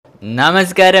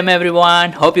Namaskaram,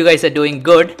 everyone. Hope you guys are doing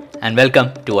good, and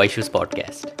welcome to Aishu's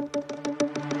podcast.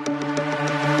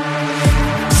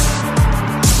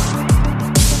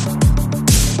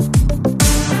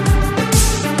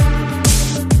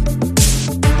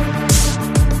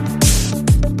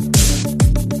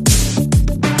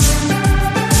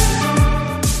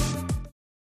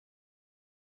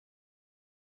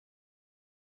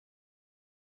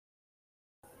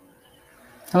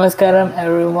 Namaskaram,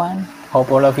 everyone. Hope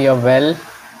all of you are well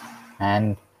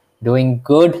and doing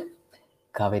good.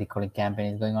 Kaveri Calling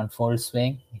campaign is going on full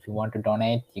swing. If you want to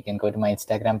donate, you can go to my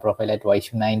Instagram profile at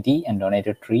Vaishu90 and donate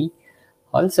a tree.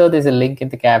 Also, there's a link in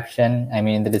the caption,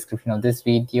 in the description of this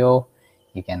video.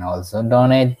 You can also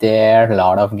donate there. A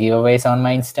lot of giveaways on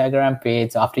my Instagram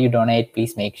page. After you donate,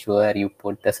 please make sure you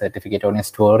put the certificate on your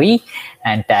story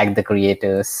and tag the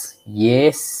creators.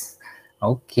 Yes.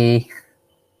 Okay.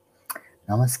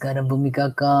 Namaskaram,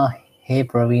 Bhumika. Hey,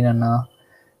 Praveen Anna.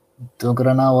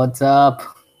 Tukrana, what's up?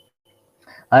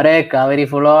 Arey, Kaveri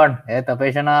full on. Hey,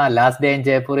 Tapeshana, last day in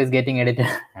Jaipur is getting edited.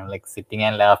 I'm like sitting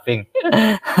and laughing.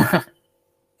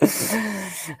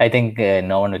 I think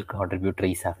no one will contribute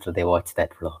trees after they watch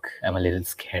that vlog. I'm a little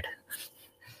scared.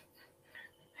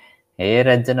 Hey,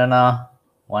 Ranjanana.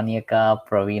 Vanyaka,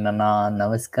 Praveenana.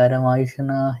 Namaskaram,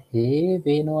 Ayushana. Hey,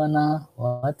 Venuana.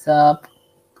 What's up?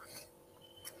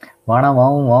 Vana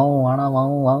wow wow, vana wow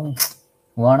wow.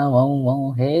 Vana wow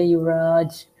wow. Hey,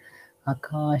 Yuvraj.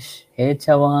 Akash. Hey,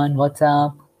 Chavan. What's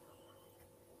up?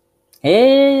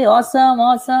 Hey,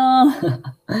 awesome.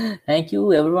 Thank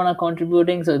you. Everyone are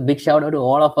contributing. So big shout out to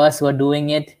all of us who are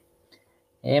doing it.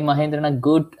 Hey, Mahendrana,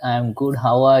 good. I'm good.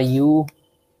 How are you?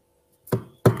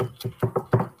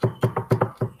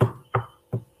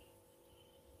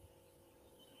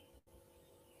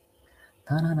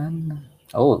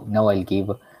 Oh, now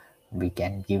we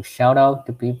can give shout out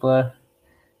to people.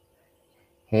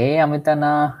 Hey,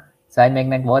 Amitana, Sai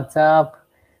Magnet, what's up?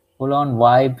 Full on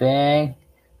vibing.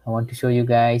 I want to show you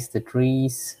guys the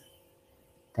trees.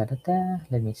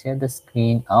 Let me share the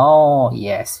screen. Oh,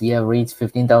 yes, we have reached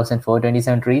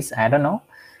 15,427 trees. I don't know.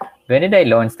 When did I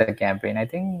launch the campaign? I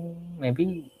think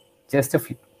maybe just a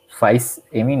few,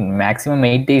 maximum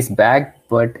 8 days back,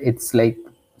 but it's like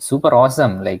super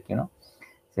awesome.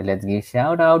 So let's give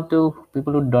shout out to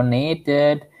people who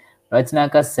donated.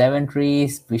 Rajnaka 7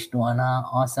 trees, Vishnu Anna,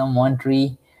 awesome 1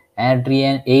 tree,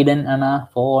 Adrian, Aiden Anna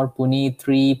 4, Puneet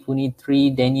 3,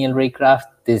 Daniel Raycraft.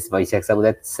 This Vaishak Sabu,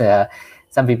 that's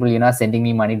some people sending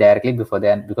me money directly because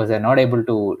they're not able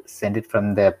to send it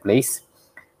from their place.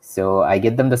 So I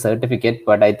get them the certificate,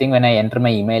 but I think when I enter my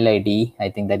email ID, I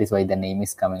think that is why the name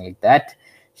is coming like that.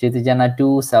 Shitijana 2,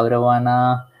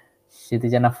 Sauravana,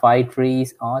 Shitijana 5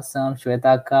 trees, awesome.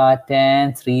 Shwetaka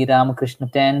 10, Sri Ramakrishna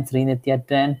 10, Sri Nitya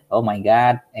 10. Oh my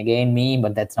god, again me,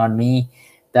 but that's not me.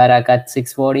 Tarakat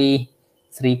 640,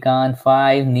 Srikant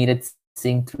 5, Neeraj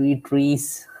Singh 3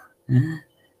 trees.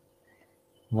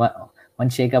 One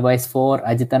Sheka Boys 4,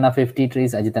 Ajitana 50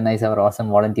 trees. Ajitana is our awesome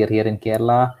volunteer here in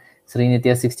Kerala.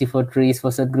 Srinitya 64 trees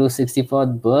for Sadhguru's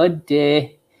 64th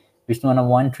birthday. Vishnuna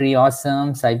 1 tree,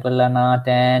 awesome. Saipalana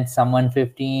 10, Someone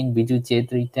 15, Biju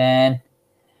Chetri 10.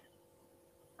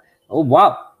 Oh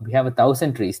wow, we have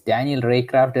 1,000 trees. Daniel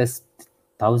Raycraft has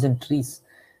 1,000 trees.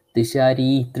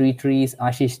 Tishari 3 trees,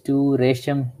 Ashish 2,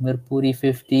 Resham Mirpuri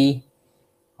 50.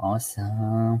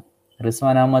 Awesome.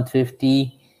 Rizwan Ahmad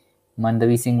 50,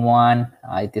 Mandavi Singh 1,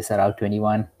 Aditya Sarao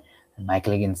 21, and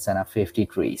Michael Higginson 50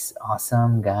 trees.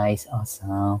 Awesome, guys.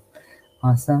 Awesome.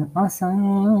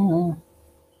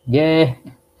 Yeah.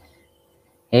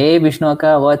 Hey,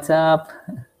 Vishnuaka, what's up?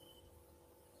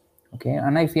 Okay,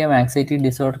 Anna, if you have anxiety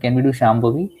disorder, can we do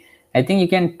Shambhavi? I think you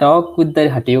can talk with the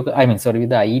Hatha Yoga, with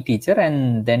the IE teacher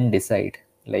and then decide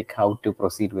like how to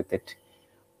proceed with it.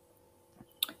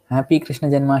 Happy Krishna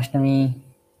Janmashtami.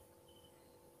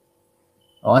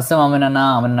 Awesome,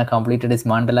 Amanana. Amanana completed his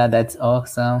mandala. That's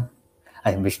awesome.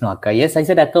 I'm Vishnu Akka. Yes, I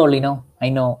said Akka only now. I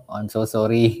know. I'm so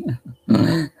sorry.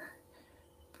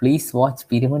 Please watch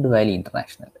Pyramid Valley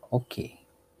International. Okay.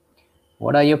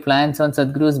 What are your plans on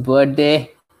Sadhguru's birthday?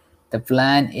 The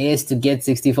plan is to get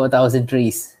 64,000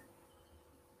 trees.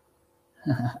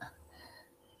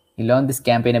 You launched this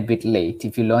campaign a bit late.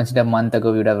 If you launched it a month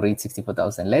ago, we would have reached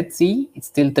 64,000. Let's see. It's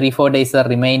still 3-4 days are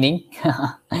remaining.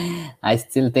 I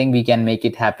still think we can make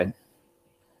it happen.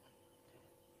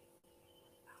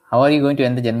 How are you going to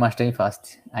end the Janmashtami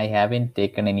fast? I haven't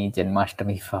taken any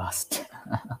Janmashtami fast.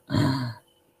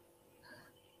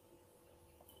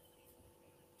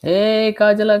 Hey,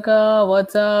 Kajalaka,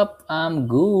 what's up? I'm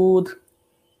good.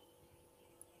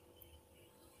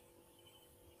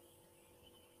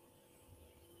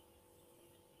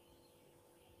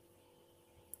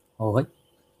 Oh,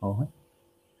 oh.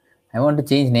 I want to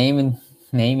change name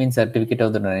in certificate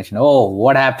of the donation. Oh,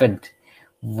 what happened?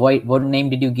 Why? What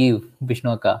name did you give,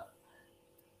 Bishnoka?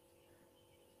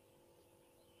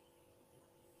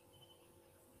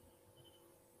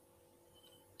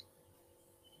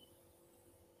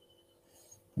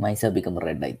 Mice have become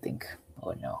red, I think.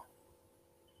 Oh no.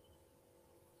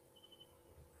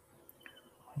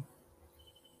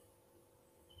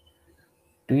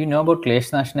 Do you know about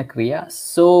Kleshnashna Kriya?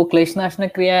 So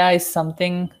Kleshnashna Kriya is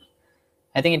something,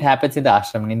 I think it happens in the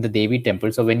ashram, in the Devi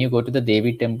temple. So when you go to the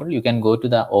Devi temple, you can go to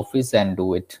the office and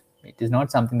do it. It is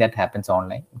not something that happens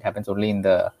online. It happens only in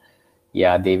the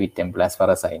Devi temple, as far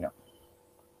as I know.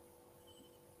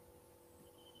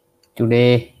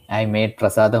 Today I made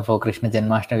prasadam for Krishna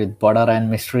Janmashtami with butter and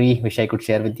mystery, which I could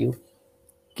share with you.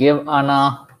 Give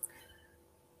Anna.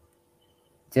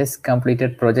 Just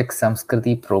completed Project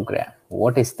Samskriti program.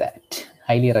 What is that?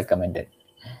 Highly recommended.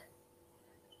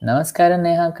 Namaskaram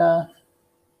Nehaka.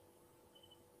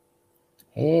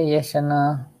 Hey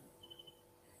Yashana.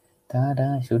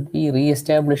 Tada, should we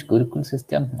re-establish Gurukul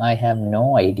system? I have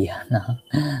no idea.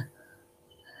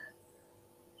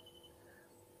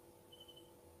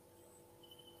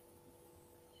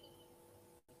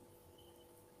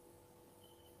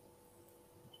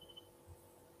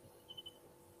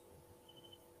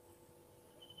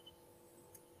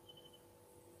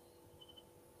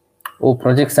 Oh,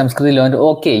 Project Samskriti learned.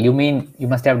 Okay, you mean you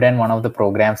must have done one of the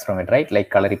programs from it, right?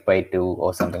 Like Kalaripai 2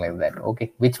 or something like that.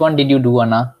 Okay, which one did you do,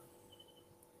 Anna?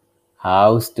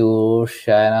 House tour,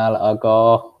 channel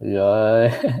ago.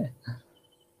 Yeah.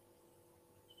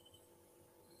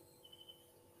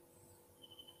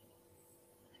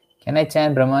 Can I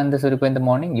chant Brahmananda Swarupa in the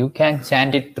morning? You can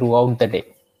chant it throughout the day.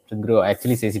 So Guru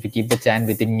actually says if you keep the chant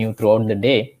within you throughout the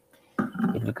day,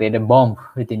 it will create a bomb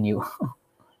within you.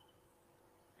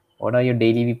 What are your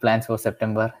daily plans for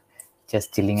September?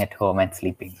 Just chilling at home and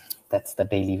sleeping. That's the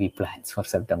daily plans for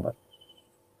September.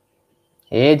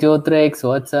 Hey Jotrex,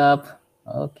 what's up?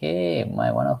 Okay,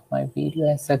 one of my videos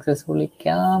has successfully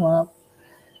come up.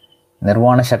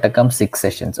 Nirvana Shatakam 6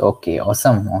 sessions. Okay,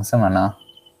 awesome, Anna.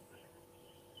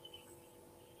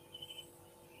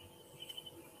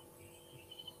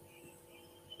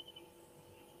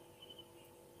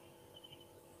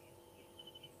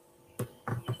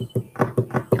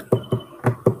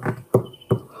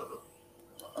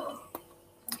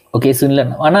 Okay,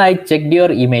 Sunil. Anna, I checked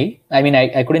your email. I mean,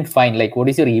 I couldn't find, like, what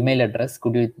is your email address?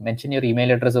 Could you mention your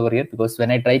email address over here? Because when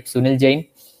I type Sunil Jain,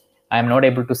 I am not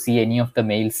able to see any of the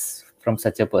mails from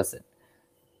such a person.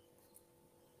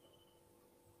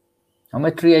 How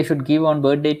much tree I should give on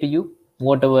birthday to you?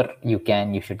 Whatever you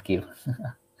can, you should give.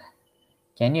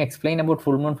 Can you explain about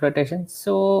full moon flirtation?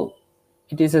 So,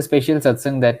 it is a special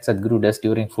satsang that Sadhguru does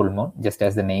during full moon, just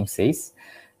as the name says.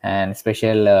 And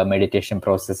special meditation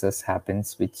processes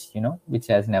happens, which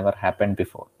has never happened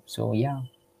before. So, yeah.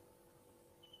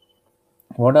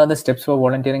 What are the steps for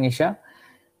volunteering, Isha?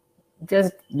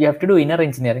 Just you have to do inner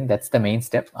engineering. That's the main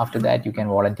step. After that, you can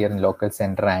volunteer in local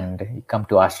center and come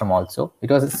to ashram also.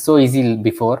 It was so easy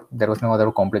before. There was no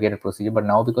other complicated procedure. But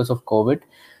now, because of COVID,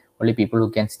 only people who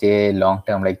can stay long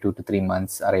term, like 2 to 3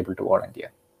 months, are able to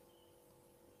volunteer.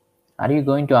 Are you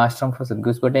going to ashram for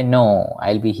Sadhguru's birthday? No,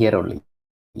 I'll be here only.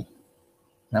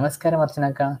 Namaskaram,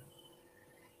 Archanaka.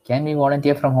 Can we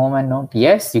volunteer from home and not?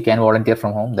 Yes, you can volunteer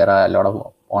from home. There are a lot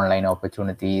of online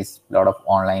opportunities, a lot of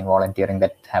online volunteering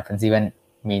that happens. Even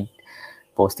me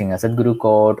posting a Sadhguru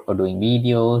code or doing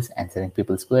videos, answering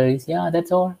people's queries. Yeah,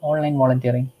 that's all online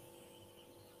volunteering.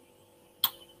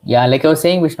 Yeah, like I was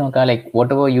saying, Vishnuka, like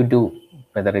whatever you do,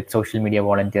 whether it's social media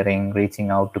volunteering,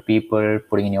 reaching out to people,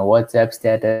 putting in your WhatsApp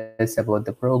status about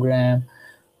the program,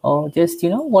 or just,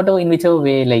 whatever, in whichever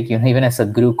way, like, even a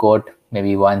Sadhguru quote,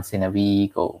 maybe once in a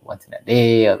week or once in a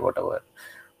day or whatever,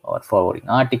 or forwarding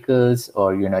articles,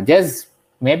 or, just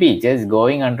maybe just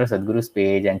going under Sadhguru's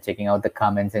page and checking out the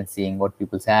comments and seeing what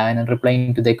people say and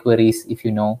replying to their queries if you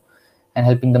know, and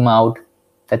helping them out.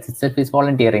 That itself is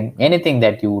volunteering. Anything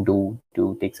that you do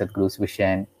to take Sadhguru's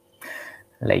vision,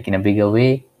 like in a bigger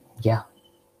way, yeah.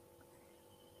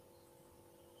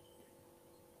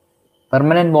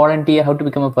 Permanent volunteer, how to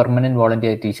become a permanent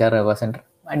volunteer at Isha Rava Center?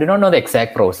 I do not know the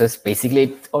exact process. Basically,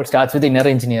 it all starts with inner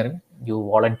engineering. You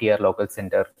volunteer local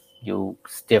center, you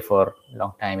stay for a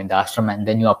long time in the ashram, and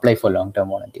then you apply for long-term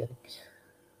volunteering.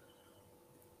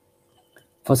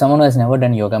 For someone who has never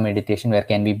done yoga meditation, where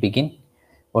can we begin?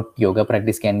 What yoga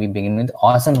practice can we begin with?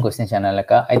 Awesome question,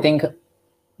 Chanalaka. I think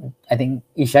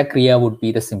Isha Kriya would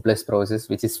be the simplest process,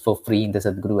 which is for free in the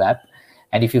Sadhguru app.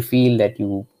 And if you feel that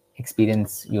you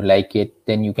like it,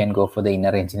 then you can go for the inner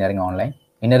engineering online.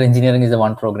 Inner engineering is the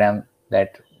one program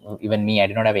that even me, I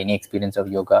did not have any experience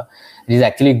of yoga. It is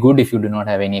actually good if you do not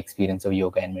have any experience of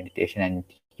yoga and meditation and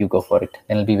you go for it.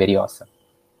 Then it'll be very awesome.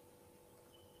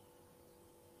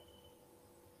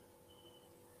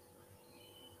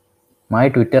 My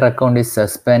Twitter account is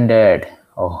suspended.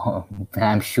 Oh,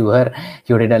 I'm sure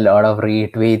you did a lot of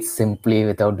retweets simply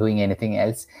without doing anything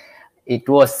else. It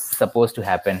was supposed to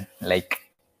happen. Like,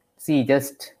 see,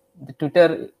 just the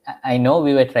Twitter, I know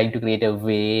we were trying to create a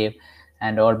wave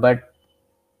and all, but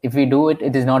if we do it,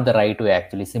 it is not the right way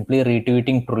actually. Simply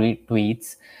retweeting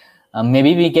tweets.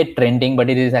 Maybe we get trending, but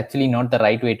it is actually not the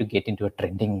right way to get into a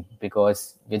trending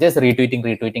because we're just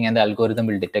retweeting, and the algorithm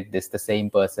will detect this, the same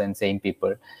person, same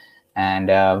people. And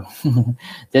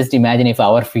just imagine if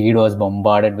our feed was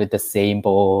bombarded with the same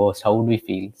post, how would we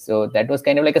feel? So that was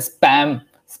kind of like a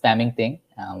spamming thing.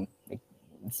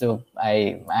 So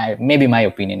I maybe my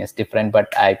opinion is different,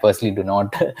 but I personally do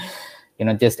not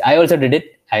just I also did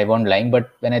it, I won't lie, but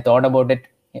when I thought about it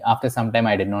after some time,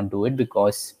 I did not do it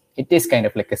because it is kind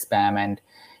of like a spam, and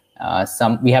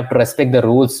we have to respect the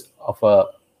rules of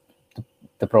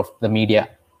the media,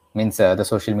 means the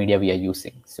social media we are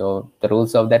using. So the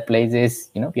rules of that place is,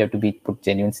 we have to put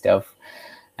genuine stuff,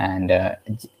 and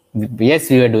yes,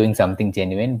 we were doing something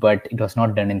genuine, but it was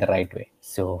not done in the right way.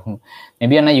 So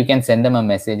maybe Anna, you can send them a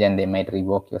message and they might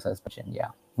revoke your suspension. Yeah,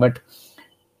 but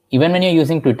even when you're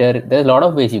using Twitter, there's a lot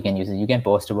of ways you can use it. You can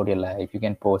post about your life. You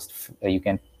can you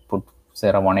can put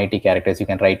say 180 characters. You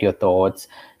can write your thoughts.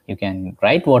 You can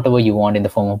write whatever you want in the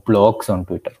form of blogs on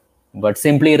Twitter. But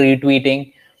simply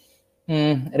retweeting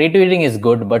is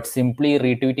good, but simply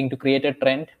retweeting to create a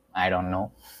trend, I don't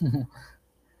know.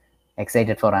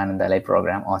 Excited for Anandalai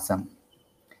program. Awesome.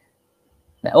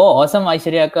 Oh, awesome,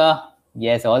 Aishwarya.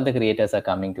 Yes, all the creators are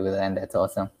coming together, and that's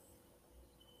awesome.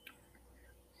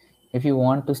 If you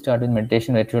want to start with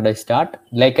meditation, where should I start?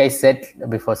 Like I said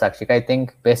before, Sakshika, I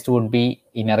think best would be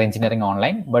Inner Engineering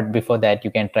online. But before that,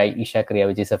 you can try Isha Kriya,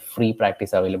 which is a free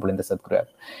practice available in the Sadhguru app.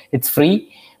 It's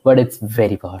free, but it's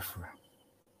very powerful.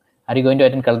 Are you going to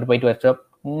attend Color Bite workshop?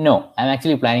 No, I'm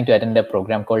actually planning to attend a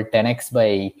program called 10x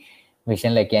by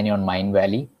Vishen Lakiani on Mind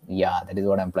Valley. Yeah, that is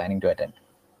what I'm planning to attend.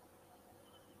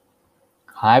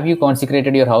 Have you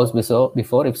consecrated your house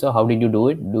before? If so, how did you do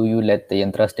it? Do you let the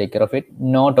yantras take care of it?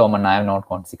 No, Toman, I have not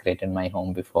consecrated my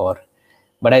home before.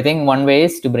 But I think one way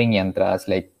is to bring yantras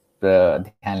like the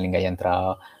Dhyanlinga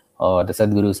yantra or the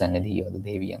Sadguru Sanidhi or the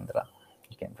Devi yantra.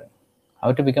 You can bring.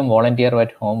 How to become volunteer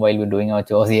at home while we're doing our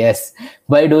chores? Yes,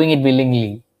 by doing it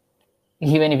willingly.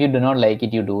 Even if you do not like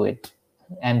it, you do it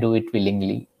and do it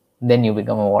willingly. Then you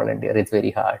become a volunteer. It's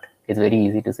very hard. It's very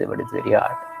easy to say, but it's very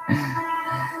hard.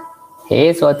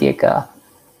 Hey, Swatyaka.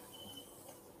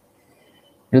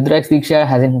 Rudraksh Diksha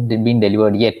hasn't been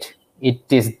delivered yet. It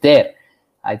is there.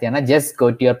 Aitana, just go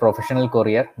to your professional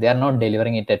courier. They are not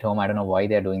delivering it at home. I don't know why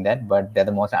they're doing that, but they're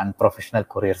the most unprofessional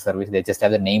courier service. They just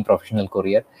have the name professional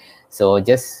courier. So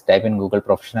just type in Google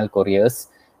professional couriers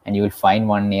and you will find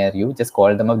one near you. Just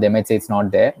call them up. They might say it's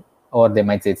not there, or they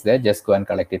might say it's there. Just go and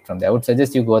collect it from there. I would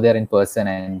suggest you go there in person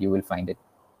and you will find it.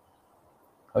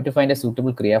 How to find a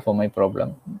suitable Kriya for my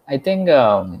problem? I think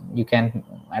you can,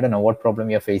 I don't know what problem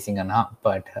you're facing or not,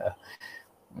 but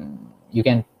you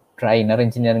can try Inner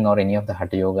Engineering or any of the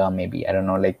Hatha Yoga, maybe. I don't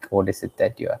know, like, what is it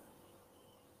that you are?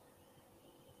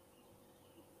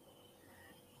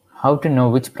 How to know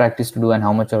which practice to do and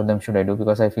how much of them should I do?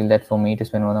 Because I feel that for me to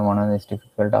spend more than 1 hour is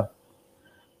difficult. But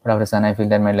after sun, I feel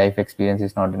that my life experience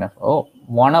is not enough. Oh,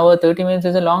 1 hour, 30 minutes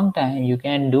is a long time. You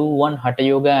can do one Hatha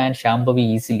Yoga and Shambhavi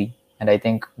easily. And I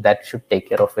think that should take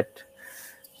care of it.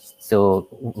 So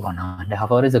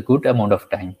 1.5 hours is a good amount of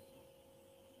time.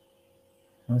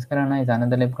 Namaskar, is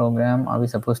another program. Are we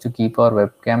supposed to keep our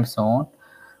webcams on,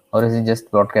 or is it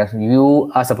just broadcast?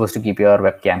 You are supposed to keep your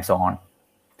webcams on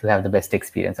to have the best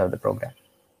experience of the program.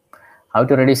 How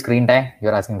to reduce screen time?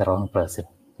 You're asking the wrong person.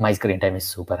 My screen time is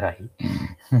super high.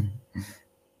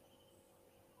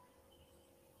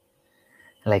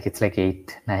 Like it's like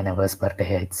 8-9 hours per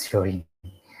day it's showing.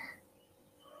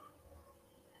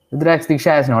 Rudraksh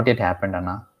Diksha has not yet happened,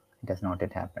 Anna. It has not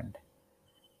yet happened.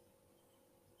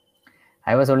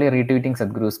 I was only retweeting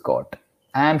Sadhguru's quote.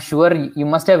 I am sure you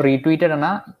must have retweeted,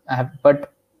 Anna,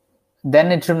 but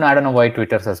then it should, I don't know why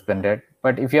Twitter suspended.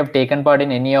 But if you have taken part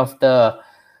in any of the,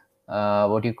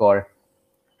 what you call,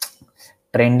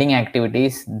 trending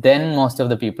activities, then most of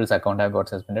the people's account have got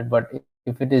suspended. But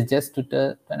if it is just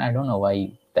Twitter, then I don't know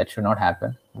why that should not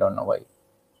happen. Don't know why.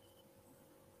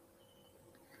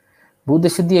 Buddha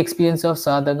Shuddhi experience of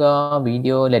Sadhaka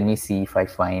video. Let me see if I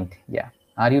find. Yeah.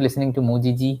 Are you listening to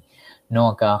Moji ji?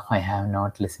 No, Akka, I have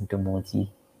not listened to Moji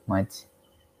much.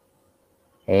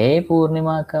 Hey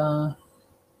Purnimaka.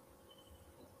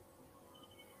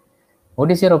 What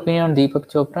is your opinion on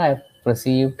Deepak Chopra? I've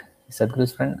perceived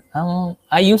Sadhguru's friend.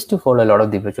 I used to follow a lot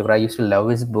of Deepak Chopra. I used to love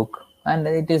his book, and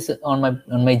it is on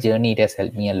my journey. It has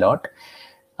helped me a lot.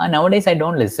 Nowadays, I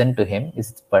don't listen to him,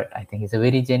 but I think he's a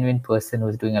very genuine person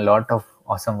who's doing a lot of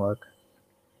awesome work.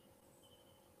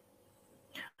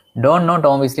 Don't know,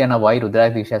 obviously, Anna, why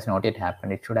Rudraksha has not yet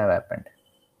happened. It should have happened.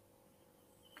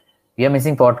 We are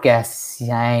missing podcasts.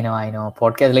 Yeah, I know.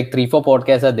 Podcasts, like 3-4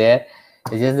 podcasts are there.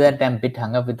 It's just that I'm a bit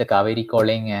hung up with the Kaveri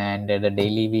calling and the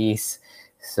daily V's.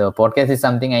 So podcast is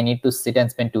something I need to sit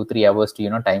and spend 2-3 hours to,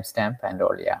 timestamp and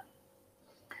all. Yeah.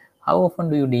 How often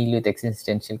do you deal with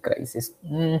existential crisis?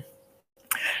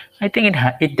 I think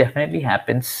it definitely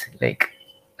happens. Like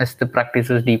as the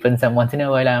practices deepens, and once in a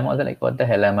while I'm also like, what the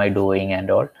hell am I doing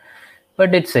and all.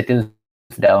 But it settles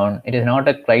down. It is not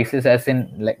a crisis as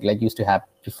in like used to have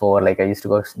before. Like I used to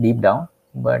go deep down.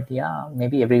 But yeah,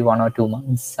 maybe every 1 or 2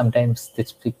 months, sometimes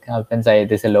this happens.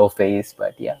 There's a low phase,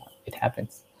 but yeah, it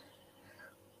happens.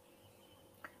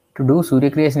 To do Surya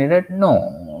Kriya is needed?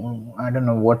 No, I don't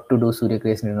know what to do Surya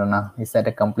Kriya is needed now. Is that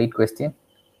a complete question?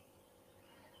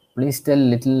 Please tell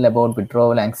little about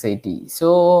withdrawal anxiety.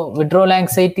 So withdrawal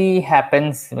anxiety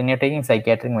happens when you're taking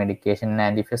psychiatric medication,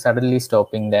 and if you're suddenly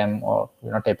stopping them or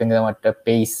taking them at a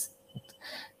pace,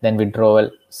 then withdrawal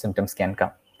symptoms can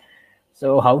come.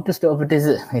 So how to stop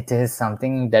it is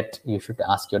something that you should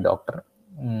ask your doctor.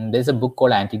 There's a book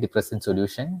called Antidepressant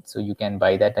Solution, so you can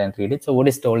buy that and read it. So what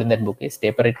is told in that book is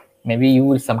taper it. Maybe you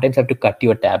will sometimes have to cut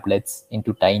your tablets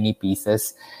into tiny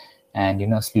pieces and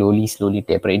slowly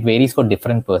taper. It varies for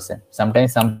different person.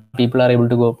 Sometimes some people are able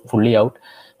to go fully out,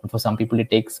 but for some people it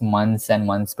takes months and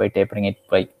months by tapering it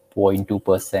by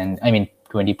 0.2%. I mean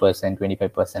 20%,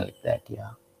 25%, like that. Yeah,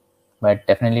 but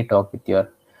definitely talk with your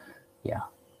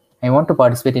I want to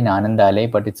participate in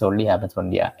Anandalay, but it's only happens for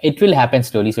India. It will happen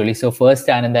slowly. So first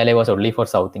Anandalay was only for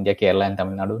South India, Kerala and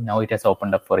Tamil Nadu. Now it has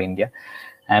opened up for India.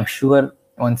 I'm sure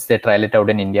once they trial it out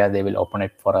in India, they will open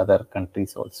it for other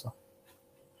countries also.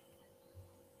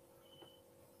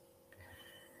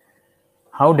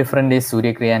 How different is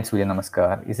Surya Kriya and Surya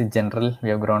Namaskar? Is it general we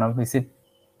have grown up? Is it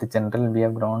the general we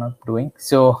have grown up doing?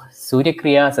 So Surya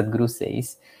Kriya, Sadhguru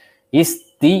says, is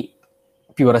the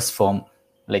purest form.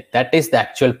 Like that is the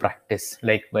actual practice.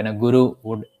 Like when a guru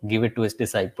would give it to his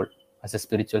disciple as a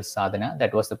spiritual sadhana,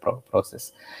 that was the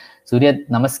process. Surya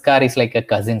Namaskar is like a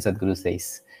cousin, Sadhguru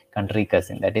says, country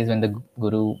cousin. That is when the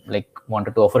guru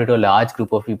wanted to offer it to a large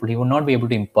group of people, he would not be able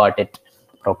to impart it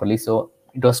properly. So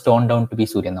it was toned down to be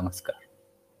Surya Namaskar.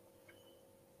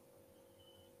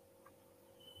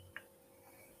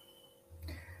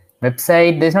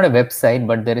 Website, there's not a website,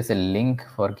 but there is a link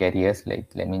for careers. Like,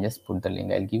 let me just put the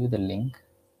link. I'll give you the link.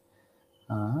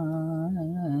 You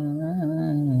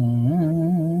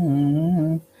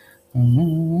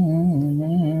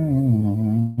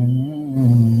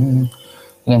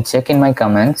can check in my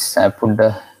comments. I put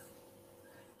the,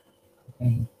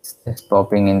 it's just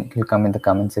popping in. It will come in the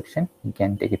comment section. You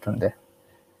can take it from there.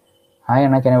 Hi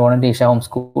Anna, can I volunteer Isha Home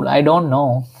School? I don't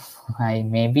know.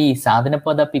 Maybe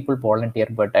Sadhanapada people volunteer,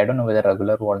 but I don't know whether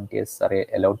regular volunteers are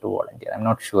allowed to volunteer. I'm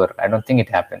not sure. I don't think it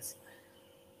happens.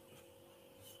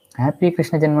 Happy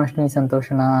Krishna Janmashtami,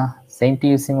 Santoshana. Same to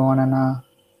you, Simonana.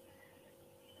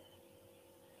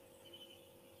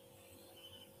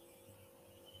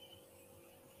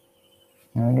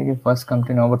 When did you first come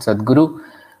to know about Sadhguru?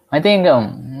 I think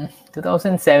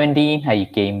 2017 I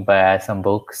came by some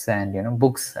books and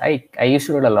books. I used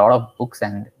to read a lot of books,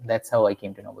 and that's how I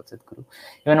came to know about Sadhguru.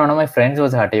 Even one of my friends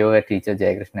was a Hatha Yoga teacher,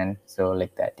 Jayakrishnan. So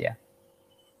like that, yeah.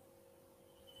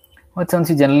 What sounds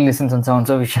you generally listen on Sounds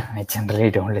of Isha? I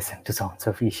generally don't listen to Sounds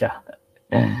of Isha.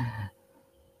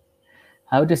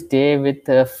 How to stay with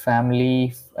a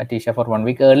family at Isha for 1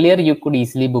 week? Earlier, you could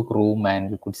easily book room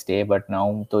and you could stay, but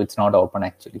now, though it's not open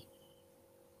actually.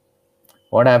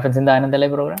 What happens in the Anandalaya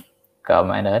program?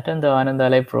 Come and attend the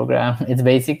Anandalaya program. It's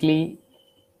basically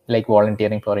like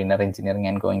volunteering for inner engineering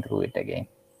and going through it again.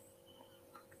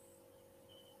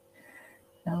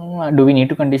 Now, do we need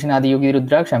to condition Adiyogi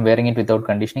Rudraksh? I'm wearing it without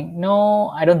conditioning. No,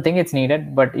 I don't think it's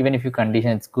needed, but even if you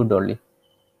condition, it's good only.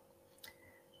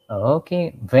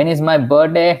 Okay, when is my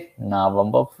birthday?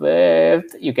 November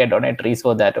 5th. You can donate trees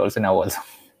for that also now also.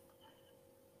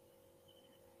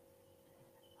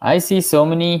 I see so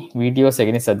many videos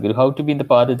against Sadhguru. How to be in the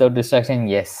path without distraction?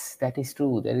 Yes, that is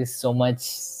true. There is so much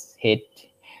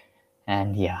hate.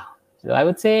 And yeah, so I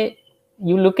would say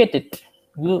you look at it.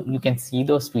 You can see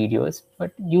those videos,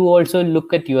 but you also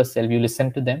look at yourself. You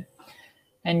listen to them.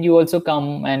 And you also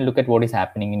come and look at what is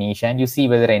happening in Isha, and you see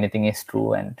whether anything is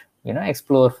true and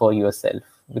explore for yourself.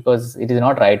 because it is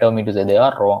not right of me to say they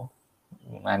are wrong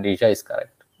and Risha is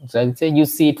correct. So I'd say you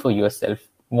see it for yourself.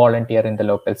 Volunteer in the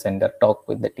local center, talk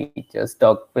with the teachers,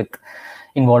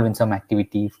 involve in some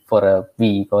activity for a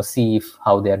week, or see if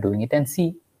how they are doing it and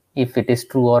see if it is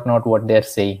true or not what they're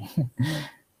saying.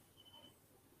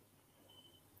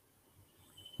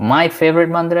 My favorite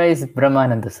mantra is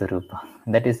Brahmananda Sarupa.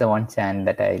 That is the one chant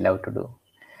that I love to do.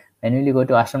 When will you go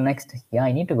to ashram next? Yeah,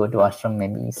 I need to go to ashram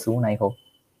maybe soon, I hope.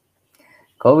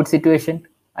 COVID situation?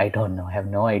 I don't know. I have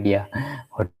no idea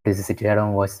what is the situation. I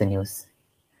don't watch the news.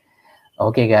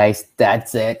 Okay, guys,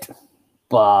 that's it.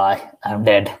 Bye. I'm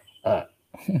dead.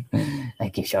 I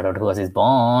give shout out who was his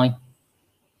boy.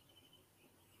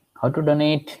 How to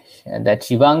donate? That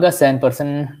Shivanga San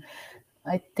person.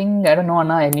 I think, I don't know,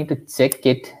 Anna. I need to check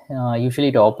it. Usually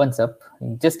it opens up.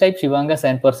 Just type Shivanga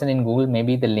San person in Google.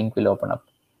 Maybe the link will open up.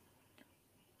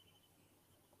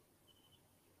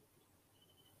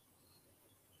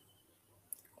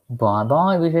 Bye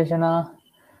bye, Visheshana.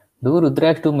 Do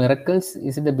Rudraksh do miracles?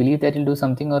 Is it the belief that he'll do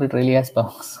something or it really has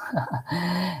powers?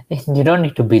 You don't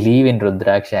need to believe in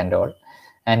Rudraksh and all.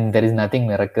 And there is nothing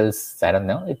miracles. I don't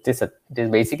know. It is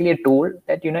basically a tool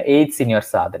that aids in your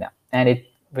sadhana. And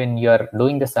when you are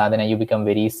doing the sadhana, you become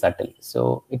very subtle.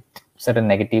 So certain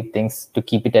negative things to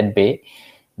keep it at bay.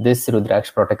 This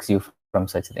Rudraksh protects you from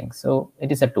such things. So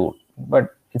it is a tool,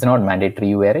 but it's not mandatory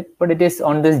you wear it. But it is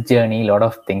on this journey. A lot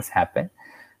of things happen.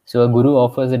 So a guru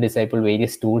offers a disciple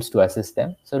various tools to assist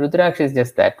them. So Rudraksh is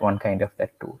just that one kind of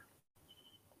that tool.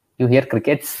 You hear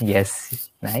crickets? Yes.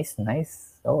 Nice,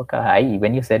 nice. Oh, okay.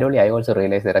 When you said only, I also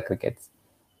realized there are crickets.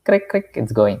 Crick, crick,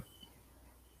 it's going.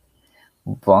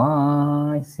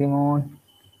 Bye, Simone.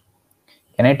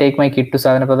 Can I take my kid to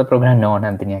Sadhana Pada program? No,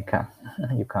 Nandini, I can't.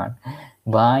 You can't.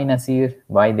 Bye, Nasir.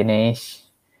 Bye, Dinesh.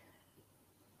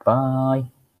 Bye.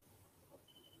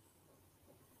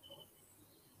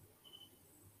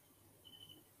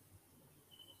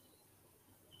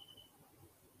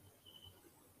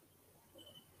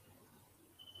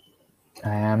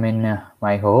 I am in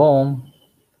my home.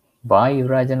 Bye,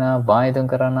 Rajana. Bye,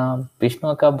 Dunkarana.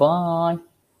 Vishnuaka, bye.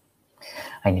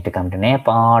 I need to come to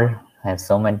Nepal. I have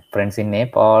so many friends in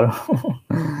Nepal.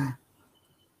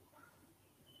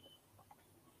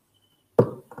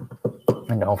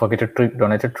 And don't forget to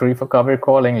donate a tree for Kaveri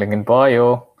calling. Link in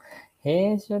bio.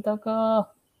 Hey, Shvetaka.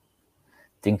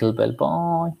 Tinkle bell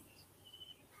boy.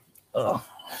 Ugh.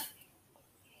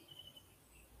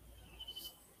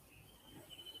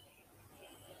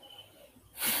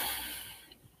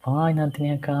 Bye,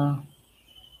 Nandini Akka.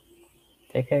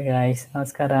 Take care, guys.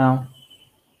 Namaskaram.